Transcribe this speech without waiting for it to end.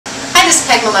is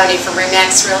Peg Maloney from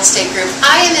Remax Real Estate Group.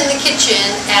 I am in the kitchen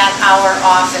at our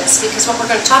office because what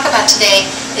we're going to talk about today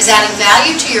is adding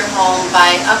value to your home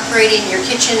by upgrading your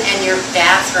kitchen and your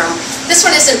bathroom. This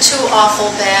one isn't too awful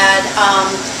bad.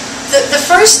 The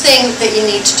first thing that you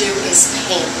need to do is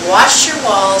paint. Wash your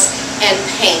walls and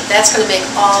paint. That's going to make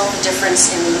all the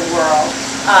difference in the world.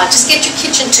 Just get your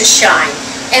kitchen to shine.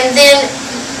 And then,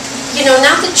 you know,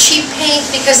 not the cheap paint,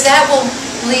 because that will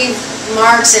leave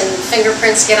marks and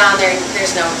fingerprints get on there.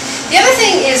 There's no. The other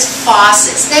thing is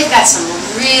faucets. They've got some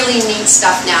really neat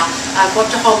stuff now. Go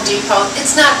up to Home Depot.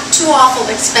 It's not too awful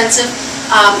expensive.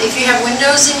 If you have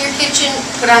windows in your kitchen,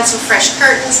 put on some fresh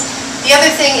curtains. The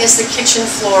other thing is the kitchen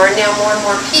floor. Now more and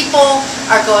more people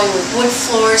are going with wood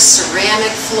floors, ceramic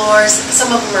floors.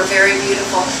 Some of them are very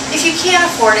beautiful. If you can't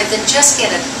afford it, then just get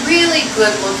a really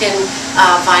good looking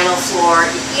vinyl floor.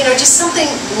 You know, just something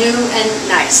new and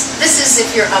nice. This is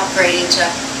if you're upgrading to,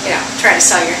 you know, try to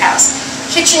sell your house.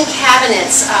 Kitchen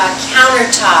cabinets,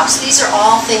 countertops, these are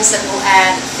all things that will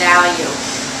add value.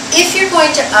 If you're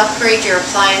going to upgrade your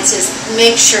appliances,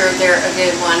 make sure they're a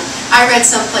good one. I read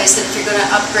someplace that if you're going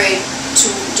to upgrade to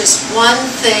just one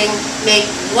thing, make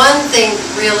one thing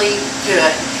really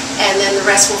good, and then the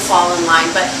rest will fall in line.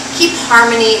 But keep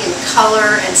harmony in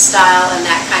color and style and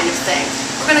that kind of thing.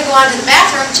 We're going to go on to the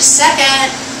bathroom. Just a second.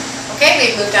 Okay,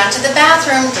 we've moved on to the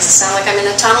bathroom. Does it sound like I'm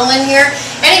in a tunnel in here?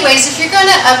 Anyways, if you're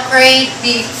going to upgrade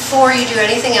before you do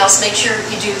anything else, make sure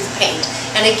you do the paint.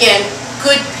 And again,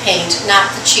 good paint,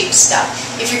 not the cheap stuff.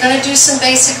 If you're going to do some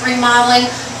basic remodeling,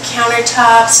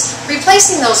 countertops,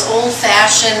 replacing those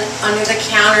old-fashioned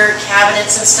under-the-counter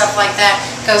cabinets and stuff like that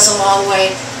goes a long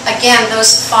way. Again,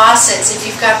 those faucets, if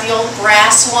you've got the old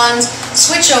brass ones,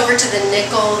 switch over to the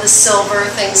nickel, the silver,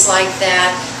 things like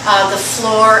that. The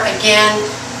floor, again,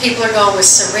 people are going with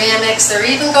ceramics. They're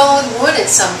even going with wood in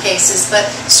some cases, but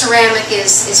ceramic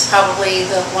is probably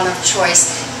the one of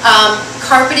choice.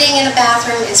 Carpeting in a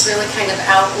bathroom is really kind of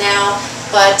out now,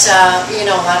 but you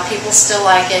know, a lot of people still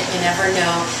like it. You never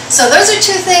know. So those are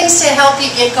two things to help you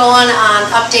get going on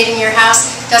updating your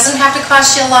house. Doesn't have to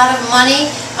cost you a lot of money.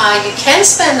 You can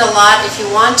spend a lot if you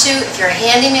want to. If you're a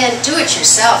handyman, do it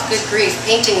yourself. Good grief,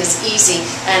 painting is easy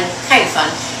and kind of fun.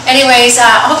 Anyways,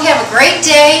 I hope you have a great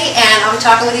day, and I'll be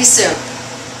talking with you soon.